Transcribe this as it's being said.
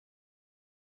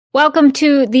Welcome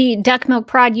to the Duck Milk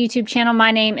Prod YouTube channel. My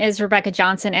name is Rebecca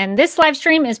Johnson, and this live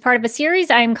stream is part of a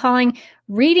series I am calling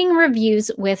Reading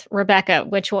Reviews with Rebecca,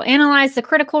 which will analyze the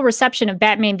critical reception of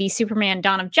Batman v Superman: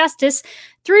 Dawn of Justice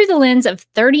through the lens of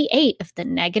 38 of the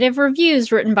negative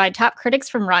reviews written by top critics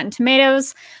from Rotten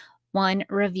Tomatoes, one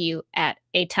review at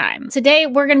a time. Today,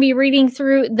 we're going to be reading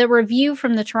through the review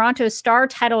from the Toronto Star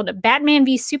titled Batman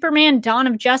v Superman: Dawn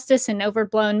of Justice, an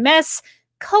Overblown Mess,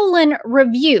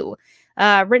 review.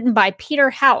 Written by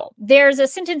Peter Howell. There's a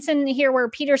sentence in here where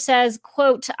Peter says,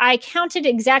 quote, "I counted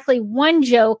exactly one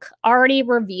joke already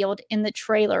revealed in the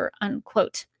trailer,"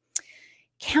 unquote.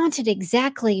 Counted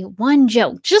exactly one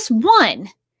joke. Just one.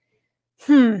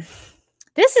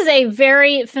 This is a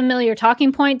very familiar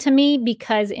talking point to me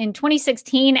because in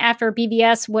 2016, after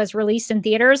BVS was released in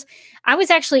theaters, I was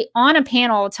actually on a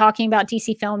panel talking about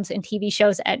DC films and TV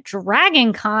shows at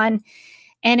Dragon Con,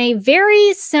 and a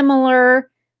very similar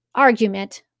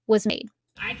argument was made.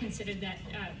 I considered that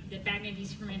that Batman v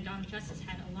Superman: Dawn of Justice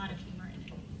had a lot of humor in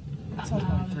it.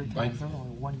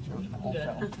 One joke in the whole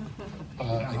film.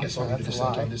 I guess I'll have to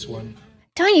dissent on this one.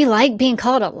 Don't you like being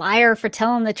called a liar for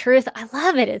telling the truth? I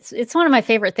love it. It's one of my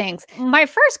favorite things. My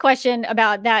first question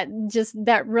about that, just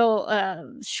that real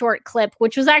short clip,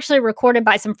 which was actually recorded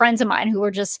by some friends of mine who were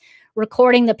just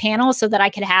recording the panel so that I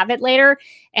could have it later.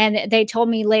 And they told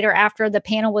me later after the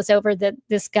panel was over that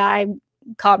this guy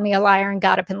called me a liar and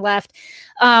got up and left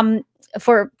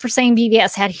for saying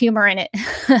BVS had humor in it.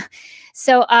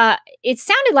 So it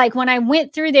sounded like when I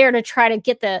went through there to try to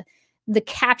get the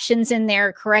captions in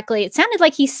there correctly, it sounded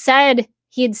like he said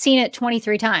he had seen it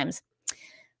 23 times,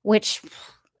 which,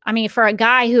 I mean, for a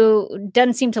guy who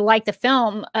doesn't seem to like the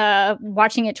film,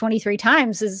 watching it 23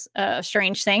 times is a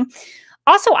strange thing.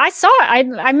 Also, I saw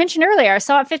it. I mentioned earlier, I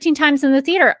saw it 15 times in the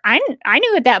theater. I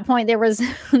knew at that point there was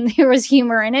there was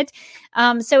humor in it.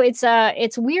 So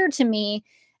it's weird to me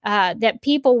that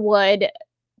people would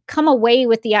come away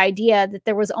with the idea that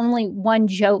there was only one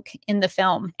joke in the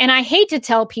film. And I hate to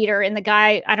tell Peter, and the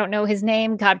guy, I don't know his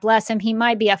name, God bless him, he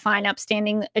might be a fine,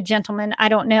 upstanding gentleman, I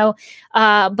don't know.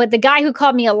 But the guy who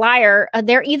called me a liar,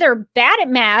 they're either bad at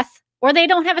math or they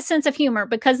don't have a sense of humor,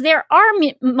 because there are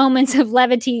moments of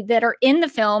levity that are in the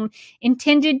film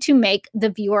intended to make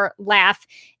the viewer laugh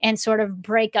and sort of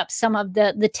break up some of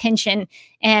the tension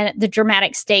and the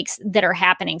dramatic stakes that are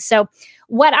happening. So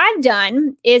what I've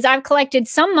done is I've collected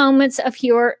some moments of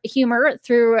humor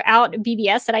throughout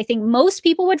BVS that I think most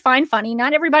people would find funny.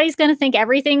 Not everybody's going to think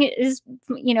everything is,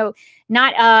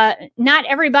 not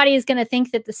everybody is going to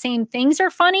think that the same things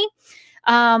are funny.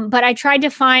 But I tried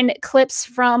to find clips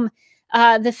from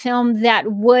the film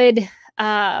that would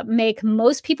make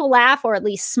most people laugh or at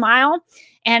least smile.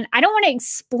 And I don't want to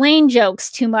explain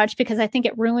jokes too much because I think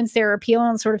it ruins their appeal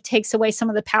and sort of takes away some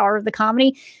of the power of the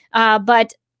comedy.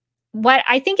 But what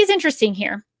I think is interesting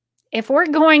here, if we're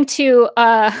going to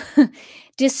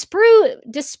disprove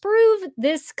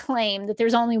this claim that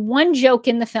there's only one joke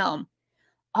in the film,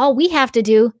 all we have to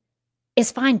do is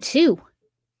find two.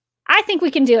 I think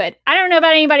we can do it. I don't know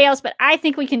about anybody else, but I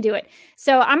think we can do it.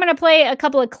 So I'm going to play a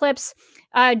couple of clips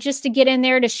just to get in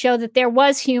there to show that there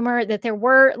was humor, that there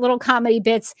were little comedy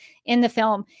bits in the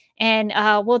film. And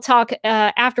we'll talk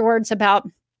afterwards about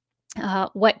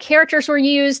what characters were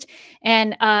used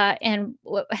and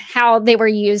how they were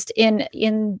used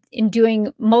in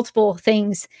doing multiple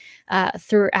things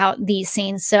throughout these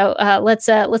scenes. So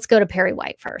let's go to Perry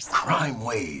White first. Crime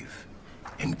wave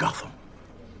in Gotham.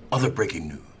 Other breaking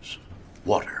news.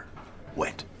 Water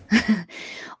wet.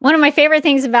 One of my favorite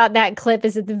things about that clip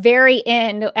is at the very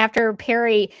end, after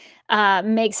Perry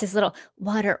makes his little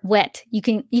water wet, you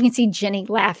can see Jenny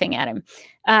laughing at him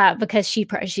because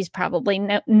she's probably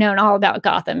known all about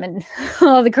Gotham and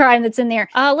all the crime that's in there.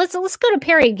 Let's go to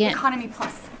Perry again. Economy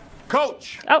Plus.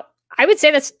 Coach. Oh, I would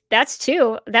say that's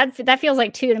two. That feels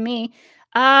like two to me.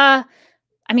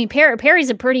 I mean, Perry's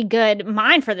a pretty good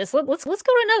mind for this. Let's go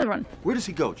to another one. Where does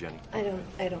he go, Jenny? I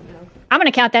don't know. I'm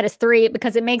gonna count that as three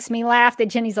because it makes me laugh that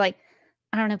Jenny's like,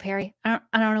 I don't know, Perry. I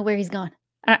don't know where he's going.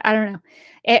 I don't know.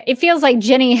 It feels like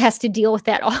Jenny has to deal with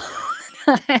that all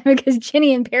the time because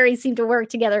Jenny and Perry seem to work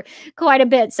together quite a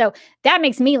bit. So that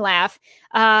makes me laugh.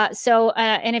 And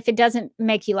if it doesn't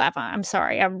make you laugh, I'm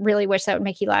sorry. I really wish that would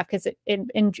make you laugh because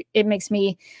it makes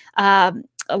me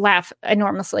laugh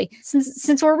enormously.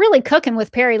 Since we're really cooking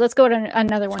with Perry, let's go to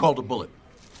another one. It's called a bullet.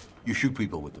 You shoot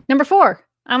people with them. Number 4.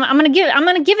 I'm gonna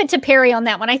give it to Perry on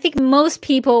that one. I think most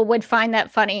people would find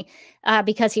that funny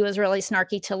because he was really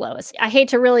snarky to Lois. I hate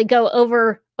to really go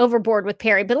overboard with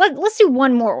Perry, but let's do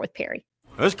one more with Perry.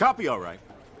 Let's copy, all right.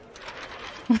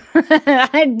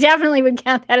 I definitely would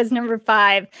count that as number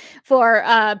 5 for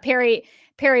Perry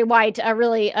Perry White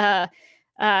really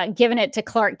giving it to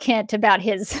Clark Kent about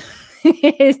his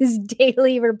his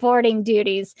daily reporting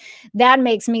duties. That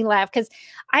makes me laugh because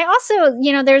I also,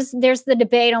 you know, there's the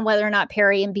debate on whether or not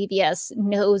Perry in BVS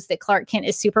knows that Clark Kent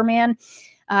is Superman,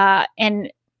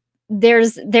 and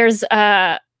there's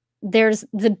the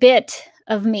bit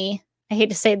of me. I hate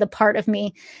to say the part of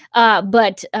me,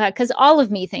 but because all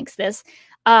of me thinks this.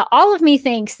 All of me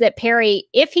thinks that Perry,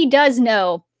 if he does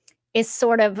know, is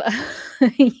sort of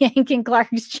yanking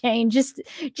Clark's chain just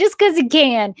because he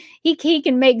can. He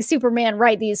can make Superman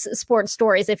write these sports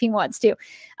stories if he wants to.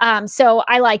 So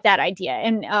I like that idea.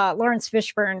 And Lawrence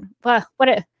Fishburne, what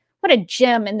a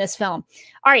gem in this film.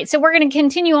 All right, so we're going to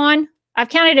continue on. I've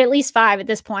counted at least 5 at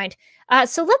this point.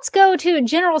 So let's go to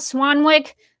General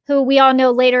Swanwick, who we all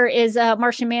know later is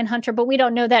Martian Manhunter, but we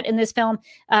don't know that in this film.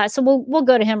 So we'll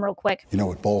go to him real quick. You know,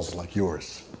 with balls like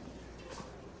yours,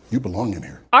 you belong in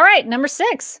here. All right, number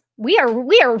 6. We are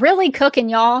really cooking,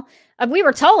 y'all. We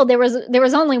were told there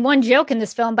was only one joke in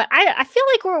this film, but I feel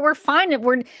like we're fine.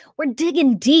 We're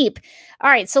digging deep. All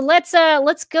right, so let's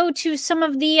go to some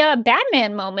of the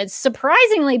Batman moments.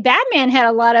 Surprisingly, Batman had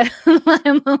a lot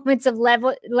of moments of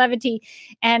levity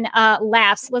and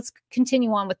laughs. Let's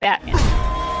continue on with Batman.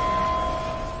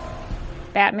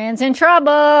 Batman's in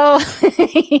trouble.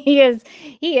 He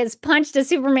is punched a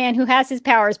Superman who has his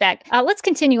powers back. Let's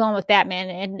continue on with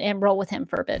Batman and roll with him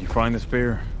for a bit. You find the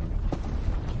spear?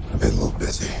 I've been a little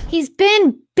busy. He's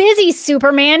been busy,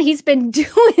 Superman. He's been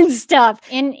doing stuff.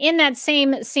 And in that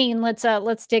same scene, let's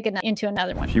dig into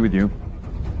another one. She with you?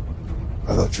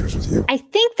 I thought she was with you. I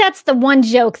think that's the one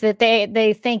joke that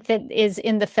they think that is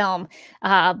in the film,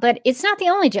 but it's not the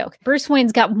only joke. Bruce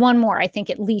Wayne's got one more, I think,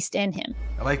 at least in him.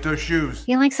 I like those shoes.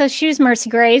 He likes those shoes, Mercy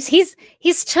Graves.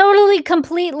 He's totally,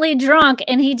 completely drunk,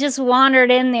 and he just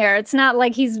wandered in there. It's not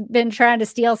like he's been trying to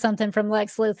steal something from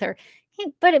Lex Luthor.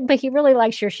 But he really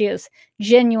likes your shoes,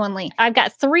 genuinely. I've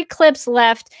got 3 clips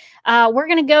left. We're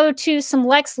going to go to some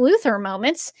Lex Luthor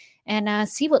moments and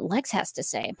see what Lex has to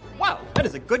say. Wow, that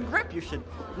is a good grip. You should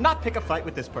not pick a fight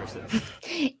with this person.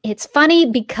 It's funny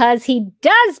because he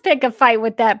does pick a fight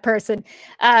with that person.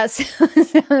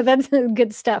 So that's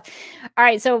good stuff. All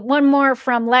right, so one more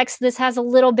from Lex. This has a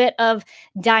little bit of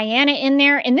Diana in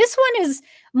there. And this one is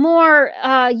more,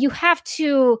 you have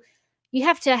to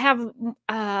have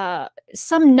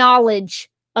some knowledge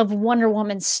of Wonder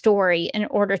Woman's story in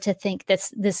order to think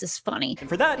this is funny. And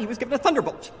for that, he was given a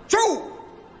thunderbolt. True!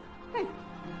 Hey,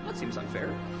 that seems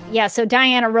unfair. Yeah, so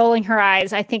Diana rolling her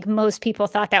eyes. I think most people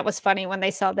thought that was funny when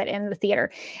they saw that in the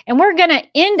theater. And we're going to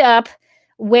end up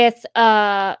with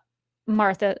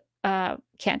Martha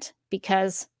Kent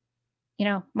because, you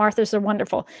know, Marthas are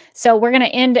wonderful. So we're going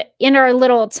to end our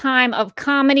little time of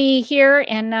comedy here,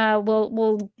 and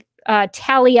we'll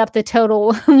tally up the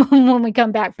total when we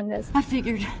come back from this. I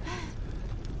figured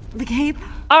the cape.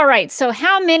 All right, so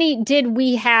how many did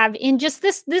we have in just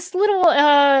this little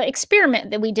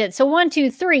experiment that we did? So 1, 2,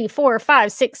 3, 4,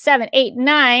 5, 6, 7, 8,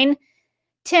 9,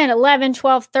 10, 11,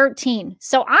 12, 13.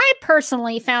 So I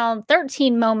personally found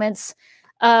 13 moments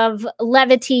of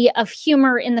levity, of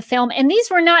humor in the film. And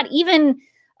these were not even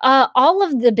all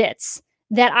of the bits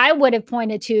that I would have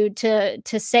pointed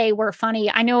to say were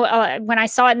funny. I know when I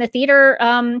saw it in the theater,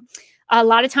 a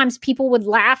lot of times people would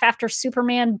laugh after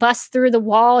Superman busts through the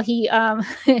wall. He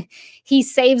he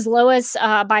saves Lois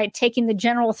by taking the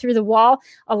general through the wall.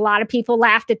 A lot of people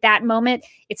laughed at that moment.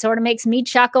 It sort of makes me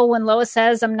chuckle when Lois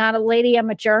says, "I'm not a lady, I'm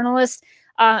a journalist."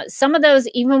 Some of those,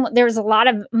 even there was a lot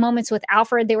of moments with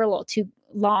Alfred, they were a little too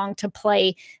long to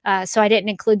play, so I didn't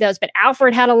include those. But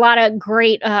Alfred had a lot of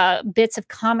great bits of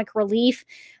comic relief.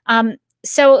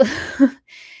 So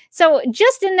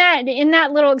just in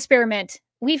that little experiment,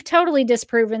 we've totally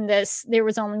disproven this "there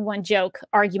was only one joke"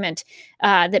 argument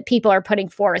that people are putting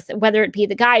forth, whether it be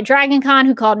the guy at Dragon Con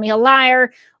who called me a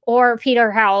liar or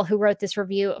Peter Howell, who wrote this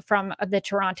review from the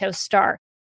Toronto Star.